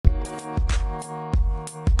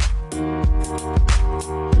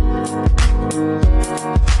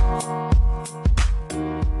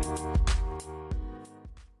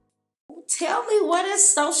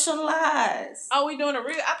SociaLies. Oh, we doing a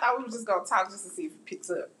real? I thought we were just gonna talk just to see if it picks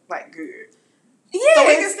up like good. Yeah, so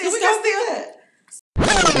we can still.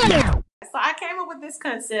 So I came up with this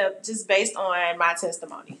concept just based on my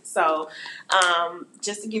testimony. So,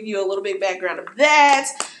 just to give you a little bit background of that,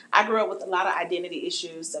 I grew up with a lot of identity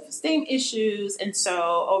issues, self-esteem issues, and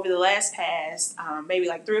so over the past maybe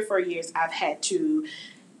like 3 or 4 years, I've had to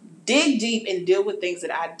dig deep and deal with things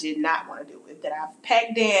that I did not want to deal with, that I've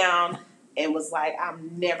packed down and was like,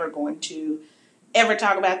 I'm never going to ever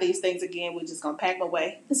talk about these things again. We're just going to pack them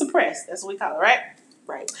away and suppress. That's what we call it, right?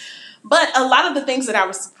 Right. But a lot of the things that I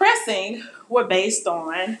was suppressing were based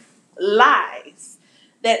on lies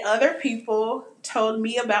that other people told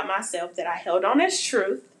me about myself that I held on as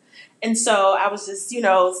truth. And so I was just,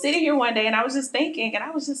 sitting here one day and I was just thinking, and I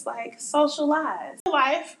was just like, SociaLies.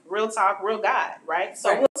 Life, real talk, real God, right?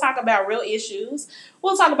 So We'll talk about real issues.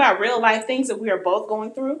 We'll talk about real life things that we are both going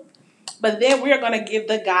through. But then we're going to give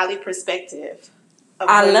the godly perspective.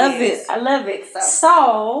 I love it.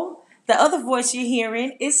 So the other voice you're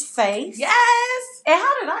hearing is Faith. Yes! And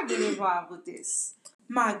how did I get involved with this?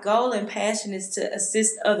 My goal and passion is to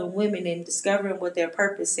assist other women in discovering what their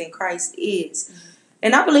purpose in Christ is. Mm-hmm.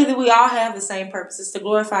 And I believe that we all have the same purpose. It's to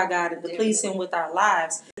glorify God and to please Him with our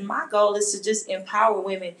lives. And my goal is to just empower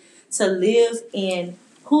women to live in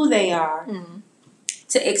who they are,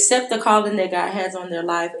 to accept the calling that God has on their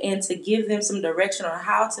life, and to give them some direction on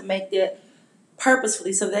how to make that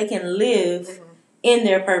purposefully so they can live in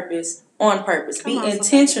their purpose, on purpose. Be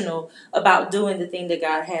intentional about doing the thing that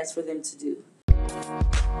God has for them to do.